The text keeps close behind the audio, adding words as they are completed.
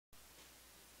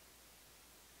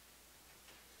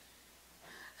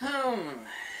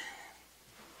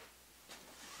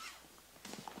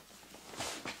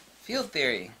Field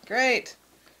theory. Great.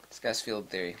 Discuss field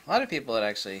theory. A lot of people that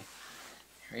actually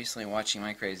recently watching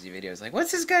my crazy videos like,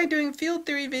 what's this guy doing field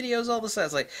theory videos all of a sudden?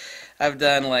 It's like, I've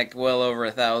done like well over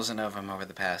 1,000 of them over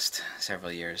the past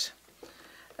several years.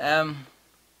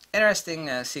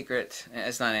 Interesting secret.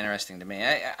 It's not interesting to me.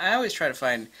 I always try to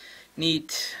find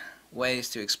neat ways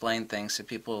to explain things so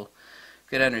people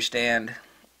could understand.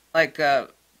 Like,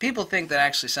 people think that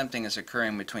actually something is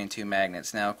occurring between two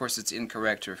magnets. Now, of course, it's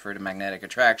incorrect to refer to magnetic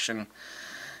attraction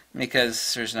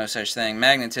because there's no such thing.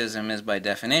 Magnetism is, by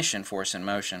definition, force in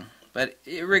motion. But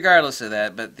regardless of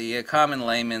that, but the common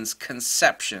layman's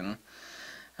conception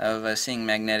of seeing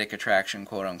magnetic attraction,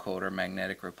 quote-unquote, or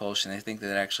magnetic repulsion, they think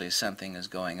that actually something is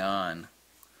going on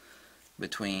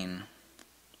between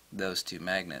those two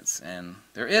magnets. And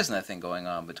there is nothing going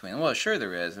on between them. Well, sure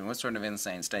there is. And what sort of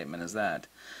insane statement is that?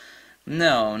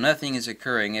 No, nothing is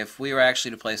occurring. If we were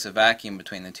actually to place a vacuum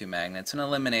between the two magnets and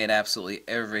eliminate absolutely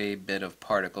every bit of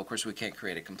particle, of course we can't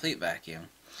create a complete vacuum.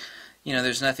 You know,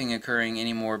 there's nothing occurring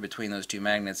anymore between those two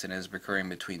magnets than is occurring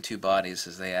between two bodies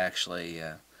as they actually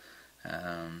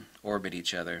orbit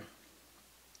each other.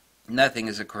 Nothing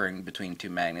is occurring between two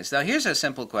magnets. Now here's a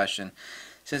simple question.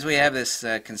 Since we have this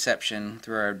conception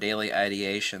through our daily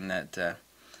ideation that,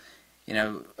 you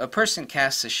know, a person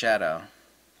casts a shadow,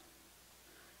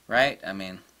 right? I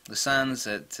mean, the sun's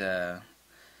at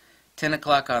 10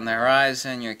 o'clock on the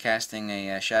horizon, you're casting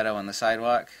a shadow on the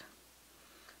sidewalk.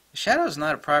 The shadow is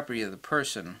not a property of the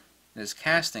person that is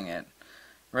casting it.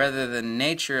 Rather, the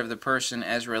nature of the person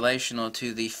as relational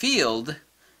to the field,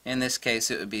 in this case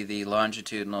it would be the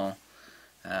longitudinal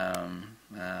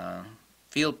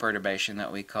field perturbation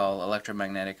that we call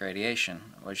electromagnetic radiation,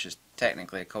 which is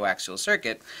technically a coaxial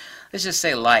circuit. Let's just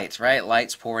say light, right?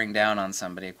 Light's pouring down on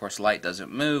somebody. Of course, light doesn't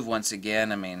move. Once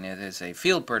again, I mean, it is a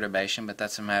field perturbation, but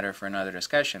that's a matter for another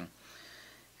discussion.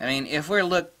 I mean, if we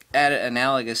look at it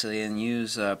analogously and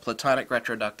use Platonic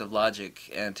retroductive logic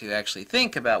and to actually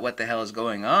think about what the hell is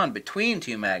going on between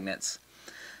two magnets,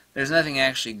 there's nothing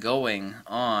actually going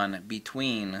on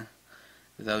between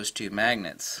those two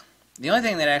magnets. The only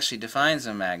thing that actually defines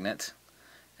a magnet,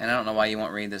 and I don't know why you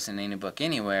won't read this in any book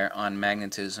anywhere on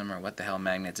magnetism or what the hell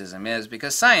magnetism is,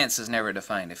 because science has never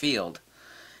defined a field.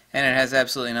 And it has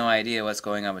absolutely no idea what's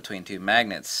going on between two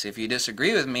magnets. If you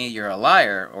disagree with me, you're a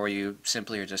liar, or you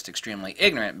simply are just extremely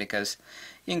ignorant, because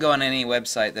you can go on any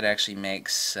website that actually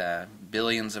makes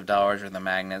billions of dollars worth of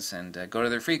magnets and go to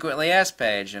their frequently asked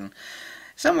page, and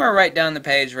somewhere right down the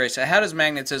page where it says, how does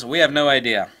magnetism? We have no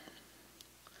idea.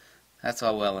 That's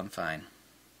all well and fine.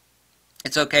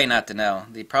 It's okay not to know.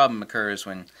 The problem occurs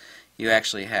when you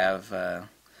actually have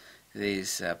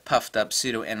these puffed up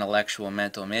pseudo-intellectual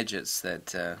mental midgets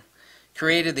that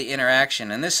created the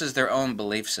interaction, and this is their own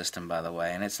belief system, by the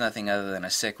way, and it's nothing other than a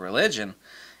sick religion,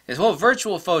 is, well,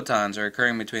 virtual photons are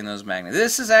occurring between those magnets.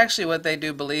 This is actually what they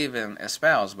do believe and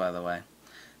espouse, by the way.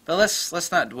 But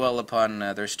let's not dwell upon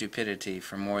their stupidity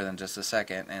for more than just a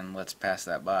second, and let's pass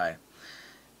that by.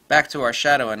 Back to our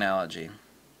shadow analogy.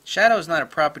 Shadow is not a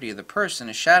property of the person.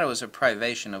 A shadow is a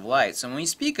privation of light. So when we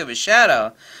speak of a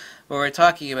shadow, what we're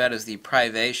talking about is the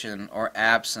privation or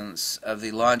absence of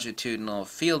the longitudinal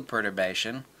field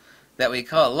perturbation that we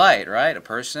call light, right? A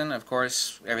person, of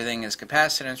course, everything is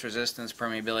capacitance, resistance,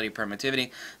 permeability,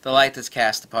 permittivity. The light that's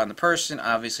cast upon the person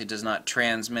obviously does not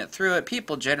transmit through it.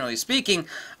 People, generally speaking,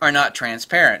 are not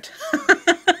transparent.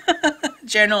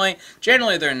 Generally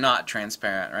they're not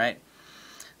transparent, right?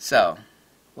 So,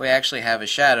 we actually have a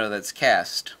shadow that's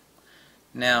cast.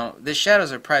 Now, this shadow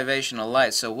is a privation of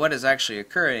light, so what is actually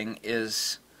occurring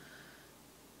is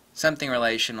something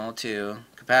relational to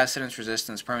capacitance,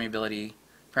 resistance, permeability,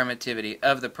 permittivity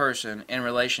of the person in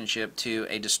relationship to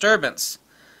a disturbance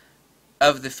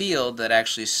of the field that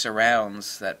actually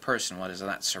surrounds that person. What is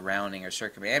not surrounding or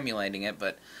circumambulating it,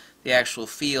 but the actual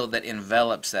field that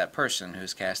envelops that person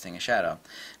who's casting a shadow.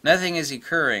 Nothing is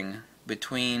occurring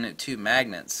between two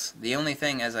magnets. The only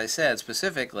thing, as I said,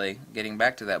 specifically, getting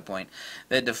back to that point,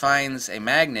 that defines a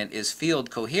magnet is field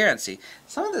coherency.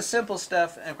 Some of the simple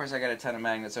stuff, and of course I got a ton of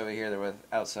magnets over here that were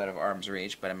outside of arm's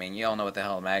reach, but I mean, you all know what the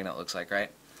hell a magnet looks like,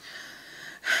 right?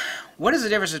 What is the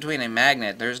difference between a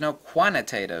magnet? There's no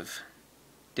quantitative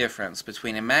difference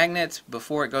between a magnet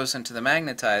before it goes into the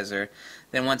magnetizer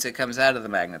than once it comes out of the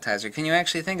magnetizer. Can you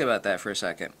actually think about that for a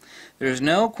second? There's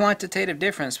no quantitative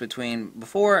difference between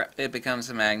before it becomes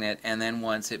a magnet and then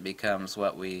once it becomes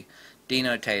what we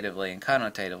denotatively and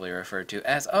connotatively refer to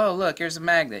as, oh look, here's a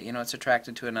magnet, you know, it's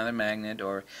attracted to another magnet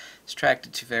or it's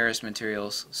attracted to ferrous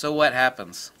materials. So what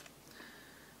happens?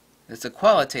 It's a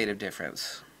qualitative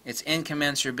difference. It's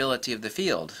incommensurability of the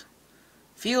field.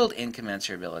 Field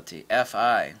incommensurability,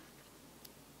 Fi.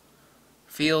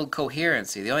 Field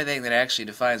coherency. The only thing that actually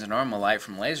defines a normal light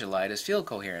from laser light is field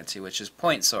coherency, which is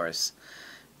point source.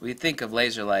 We think of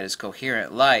laser light as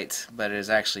coherent light, but it is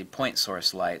actually point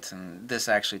source light, and this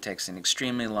actually takes an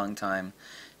extremely long time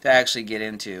to actually get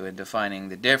into in defining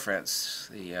the difference,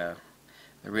 the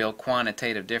real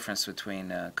quantitative difference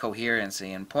between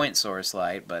coherency and point source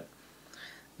light, but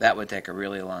that would take a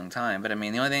really long time. But I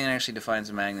mean, the only thing that actually defines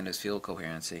a magnet is field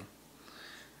coherency.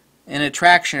 In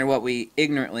attraction, or what we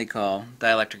ignorantly call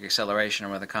dielectric acceleration, or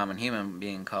what the common human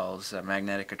being calls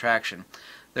magnetic attraction,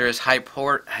 there is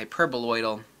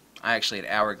hyperboloidal, actually an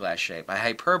hourglass shape, a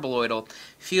hyperboloidal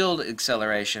field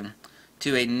acceleration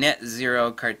to a net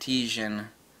zero Cartesian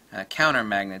counter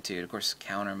magnitude. Of course,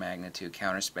 counter magnitude,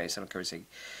 counter space. I don't care if we say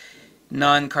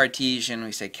non-Cartesian,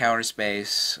 we say counter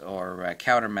space, or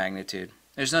counter magnitude.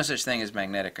 There's no such thing as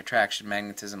magnetic attraction.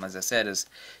 Magnetism, as I said, is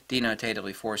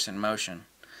denotatively force in motion.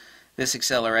 This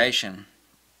acceleration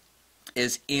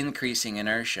is increasing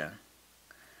inertia.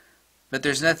 But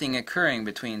there's nothing occurring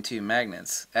between two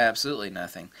magnets. Absolutely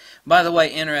nothing. By the way,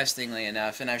 interestingly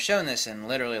enough, and I've shown this in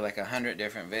literally like 100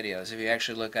 different videos, if you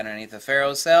actually look underneath the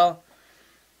ferrocell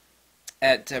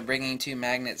at bringing two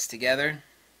magnets together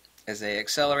as they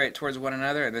accelerate towards one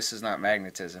another, and this is not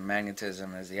magnetism.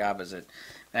 Magnetism is the opposite.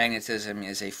 Magnetism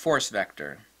is a force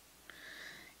vector.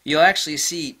 You'll actually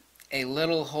see a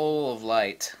little hole of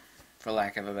light, for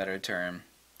lack of a better term.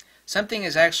 Something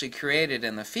is actually created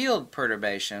in the field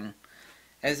perturbation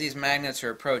as these magnets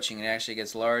are approaching. It actually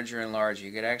gets larger and larger.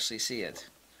 You could actually see it.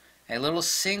 A little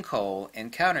sinkhole in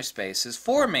counter space is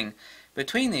forming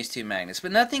between these two magnets,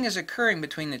 but nothing is occurring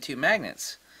between the two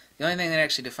magnets. The only thing that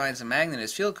actually defines a magnet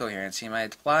is field coherency. By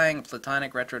applying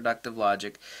Platonic retroductive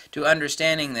logic to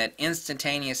understanding that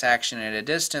instantaneous action at a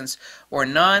distance or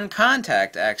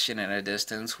non-contact action at a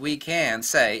distance, we can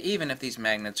say, even if these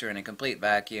magnets are in a complete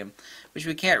vacuum, which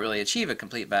we can't really achieve a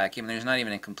complete vacuum, there's not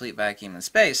even a complete vacuum in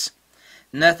space,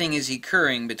 nothing is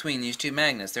occurring between these two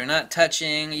magnets. They're not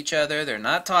touching each other, they're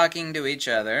not talking to each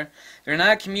other, they're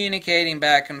not communicating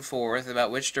back and forth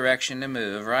about which direction to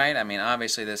move, right? I mean,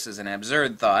 obviously this is an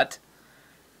absurd thought.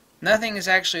 Nothing is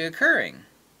actually occurring.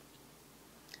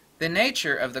 The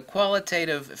nature of the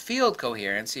qualitative field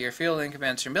coherency or field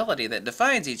incommensurability that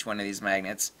defines each one of these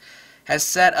magnets has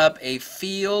set up a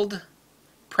field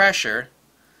pressure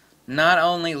not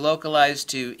only localized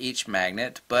to each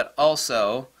magnet, but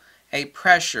also a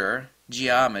pressure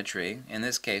geometry, in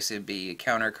this case it would be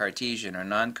counter-Cartesian or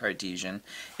non-Cartesian,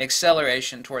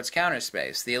 acceleration towards counter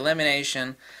space. The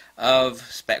elimination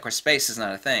of course, space is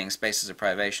not a thing, space is a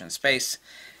privation. Space,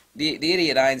 the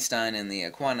idiot Einstein and the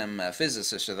quantum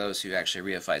physicists are those who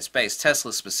actually reified space.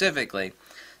 Tesla specifically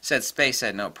said space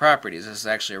had no properties. This is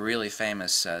actually a really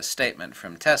famous statement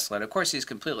from Tesla, and of course he's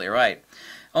completely right.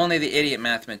 Only the idiot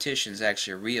mathematicians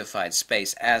actually reified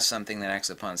space as something that acts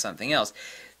upon something else.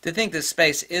 To think that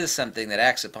space is something that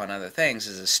acts upon other things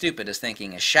is as stupid as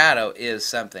thinking a shadow is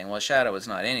something. Well, a shadow is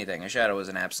not anything. A shadow is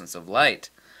an absence of light.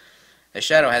 A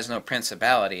shadow has no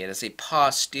principality. It is a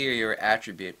posterior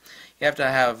attribute. You have to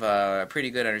have a pretty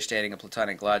good understanding of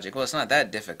Platonic logic. Well, it's not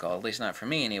that difficult, at least not for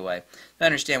me anyway, to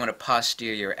understand what a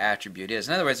posterior attribute is.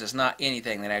 In other words, it's not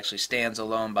anything that actually stands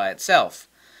alone by itself.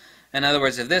 In other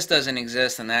words, if this doesn't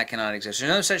exist, then that cannot exist.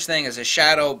 There's no such thing as a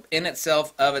shadow in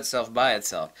itself, of itself, by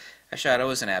itself. A shadow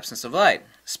is an absence of light.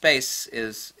 Space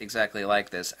is exactly like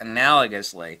this,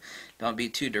 analogously. Don't be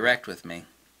too direct with me.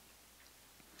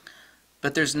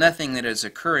 But there's nothing that is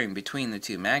occurring between the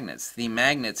two magnets. The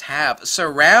magnets have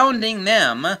surrounding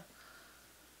them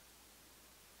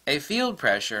a field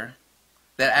pressure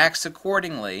that acts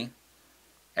accordingly.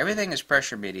 Everything is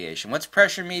pressure mediation. What's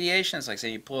pressure mediation? It's like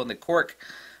saying you pull the cork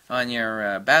on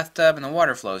your bathtub and the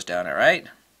water flows down it, right?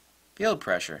 Field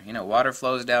pressure. You know, water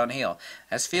flows downhill.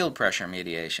 That's field pressure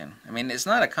mediation. I mean, it's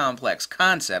not a complex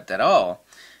concept at all.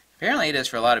 Apparently it is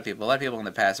for a lot of people. A lot of people in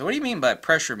the past say, what do you mean by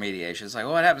pressure mediation? It's like,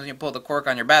 well, what happens when you pull the cork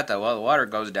on your bathtub? Well, the water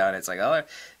goes down. It's like, oh,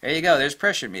 there you go. There's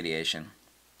pressure mediation.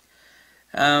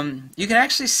 You can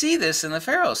actually see this in the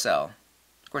ferrocell.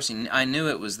 Of course, I knew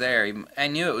it was there. I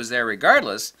knew it was there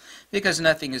regardless because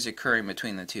nothing is occurring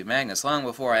between the two magnets. Long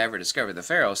before I ever discovered the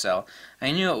ferrocell,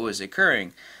 I knew it was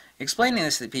occurring. Explaining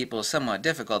this to people is somewhat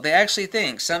difficult. They actually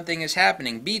think something is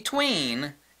happening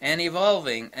between and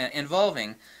involving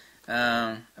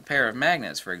a pair of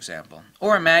magnets, for example,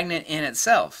 or a magnet in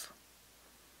itself.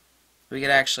 We could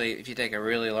actually, if you take a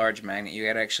really large magnet, you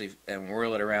could actually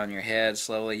whirl it around your head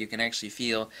slowly. You can actually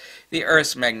feel the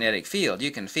Earth's magnetic field.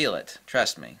 You can feel it,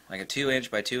 trust me. Like a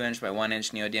 2-inch by 2-inch by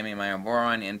 1-inch neodymium ion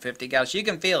boron in 50 gauss. You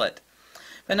can feel it.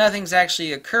 but nothing's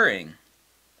actually occurring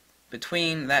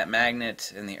between that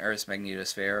magnet and the Earth's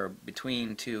magnetosphere, or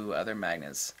between two other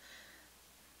magnets.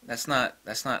 That's not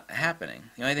happening.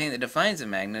 The only thing that defines a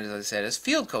magnet, as I said, is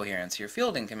field coherency or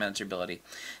field incommensurability.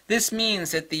 This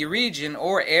means that the region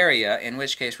or area, in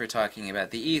which case we're talking about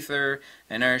the ether,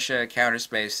 inertia, counter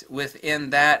space,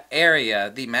 within that area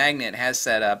the magnet has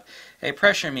set up a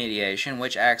pressure mediation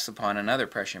which acts upon another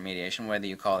pressure mediation, whether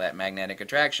you call that magnetic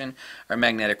attraction or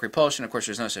magnetic repulsion. Of course,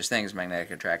 there's no such thing as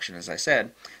magnetic attraction, as I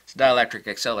said. It's dielectric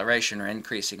acceleration or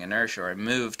increasing inertia, or a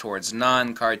move towards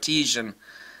non-Cartesian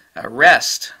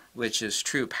rest, which is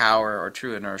true power or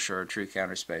true inertia or true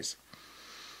counter space.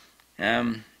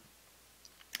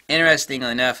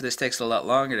 Interestingly enough, this takes a lot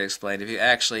longer to explain. If you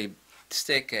actually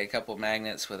stick a couple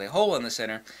magnets with a hole in the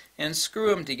center and screw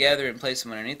them together and place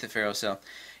them underneath the ferrocell,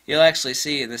 you'll actually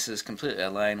see, and this is completely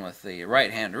aligned with the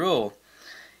right-hand rule,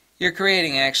 you're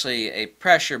creating actually a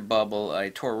pressure bubble, a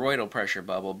toroidal pressure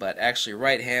bubble, but actually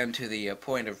right hand to the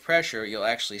point of pressure, you'll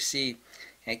actually see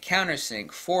a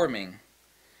countersink forming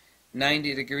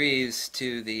 90 degrees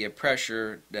to the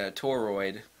pressure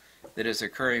toroid that is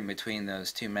occurring between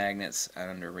those two magnets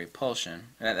under repulsion.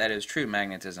 That is true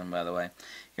magnetism, by the way.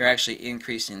 You're actually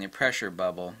increasing the pressure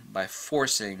bubble by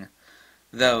forcing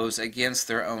those against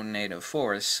their own native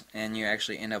force, and you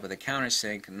actually end up with a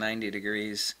countersink 90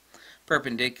 degrees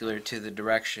perpendicular to the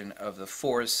direction of the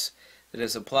force that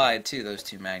is applied to those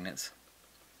two magnets.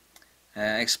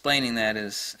 Explaining that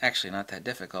is actually not that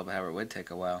difficult, but however it would take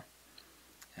a while.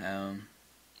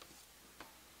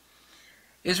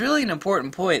 It's really an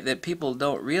important point that people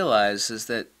don't realize, is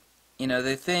that,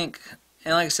 they think,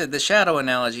 and like I said, the shadow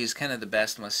analogy is kind of the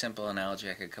best, most simple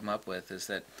analogy I could come up with, is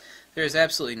that there is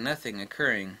absolutely nothing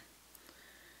occurring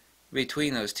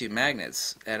between those two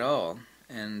magnets at all.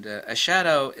 And a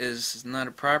shadow is not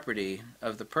a property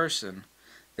of the person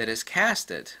that has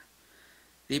cast it.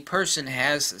 The person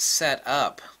has set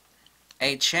up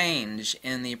a change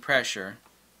in the pressure,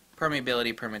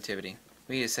 permeability, permittivity.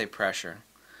 We just say pressure.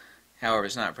 However,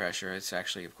 it's not pressure. It's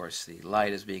actually, of course, the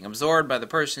light is being absorbed by the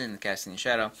person in casting the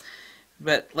shadow.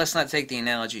 But let's not take the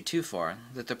analogy too far,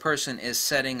 that the person is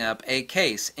setting up a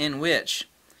case in which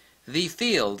the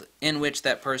field in which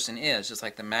that person is, just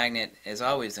like the magnet is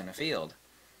always in a field.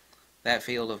 That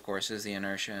field, of course, is the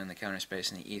inertia and the counter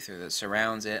space and the ether that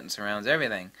surrounds it and surrounds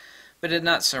everything. But it's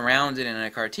not surrounded in a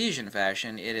Cartesian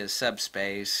fashion. It is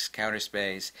subspace, counter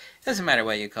space. It doesn't matter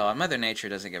what you call it. Mother Nature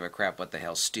doesn't give a crap what the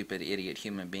hell stupid, idiot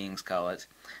human beings call it.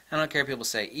 I don't care if people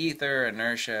say ether,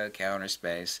 inertia, counter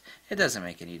space. It doesn't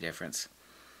make any difference.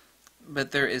 But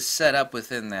there is set up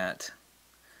within that,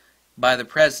 by the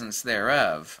presence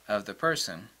thereof of the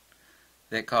person,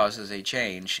 that causes a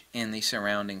change in the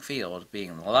surrounding field,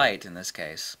 being the light in this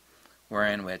case,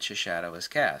 wherein which a shadow is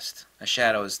cast. A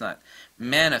shadow is not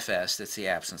manifest, it's the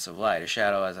absence of light. A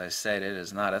shadow, as I stated,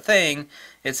 is not a thing,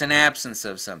 it's an absence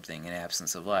of something, an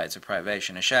absence of light. It's a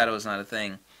privation. A shadow is not a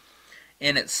thing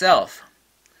in itself,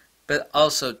 but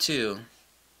also, too,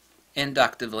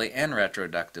 inductively and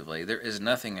retroductively. There is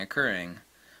nothing occurring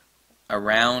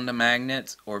around a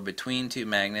magnet or between two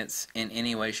magnets in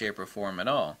any way, shape, or form at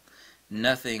all.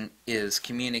 Nothing is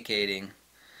communicating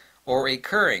or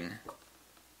occurring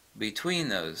between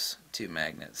those two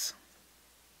magnets.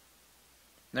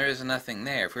 There is nothing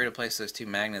there. If we were to place those two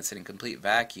magnets in a complete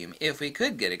vacuum, if we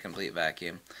could get a complete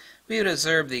vacuum, we would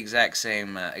observe the exact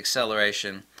same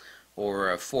acceleration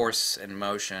or force and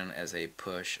motion as they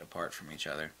push apart from each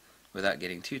other, without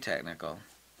getting too technical.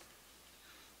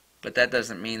 But that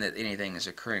doesn't mean that anything is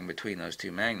occurring between those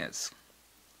two magnets.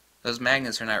 Those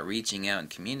magnets are not reaching out and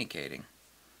communicating.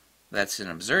 That's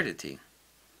an absurdity.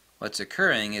 What's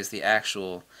occurring is the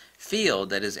actual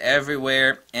field that is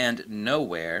everywhere and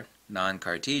nowhere,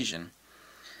 non-Cartesian,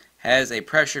 has a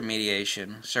pressure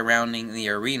mediation surrounding the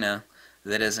arena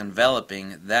that is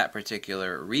enveloping that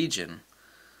particular region,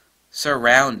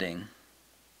 surrounding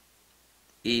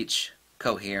each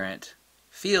coherent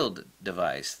field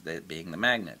device, that being the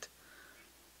magnet.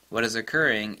 What is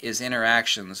occurring is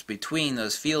interactions between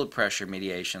those field pressure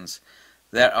mediations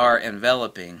that are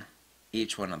enveloping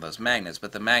each one of those magnets,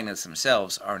 but the magnets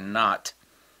themselves are not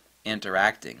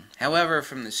interacting. However,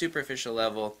 from the superficial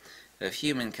level of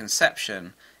human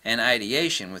conception and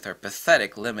ideation, with our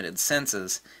pathetic limited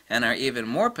senses and our even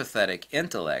more pathetic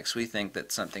intellects, we think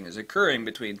that something is occurring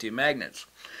between two magnets.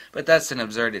 But that's an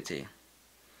absurdity.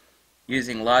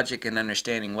 Using logic and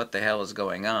understanding what the hell is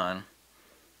going on,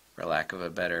 for lack of a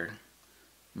better,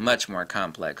 much more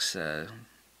complex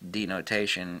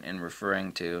denotation in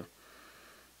referring to,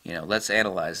 let's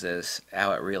analyze this,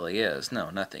 how it really is. No,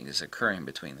 nothing is occurring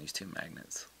between these two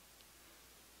magnets.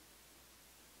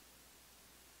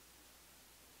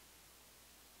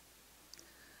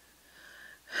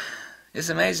 It's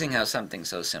amazing how something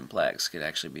so simplex could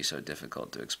actually be so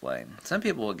difficult to explain. Some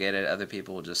people will get it, other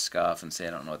people will just scoff and say,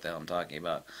 I don't know what the hell I'm talking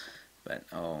about. But,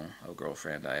 oh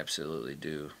girlfriend, I absolutely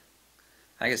do.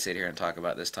 I could sit here and talk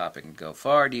about this topic and go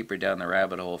far deeper down the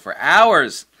rabbit hole for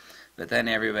hours. But then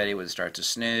everybody would start to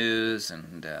snooze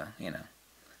and, you know.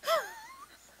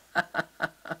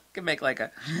 Could make like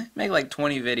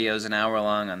 20 videos an hour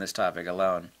long on this topic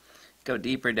alone. Go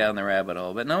deeper down the rabbit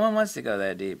hole, but no one wants to go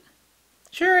that deep.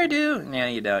 Sure I do. Yeah,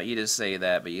 you don't. You just say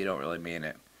that, but you don't really mean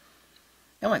it.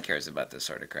 No one cares about this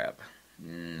sort of crap.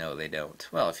 No, they don't.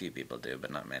 Well, a few people do,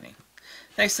 but not many.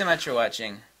 Thanks so much for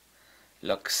watching.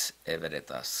 Lux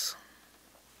Veritas.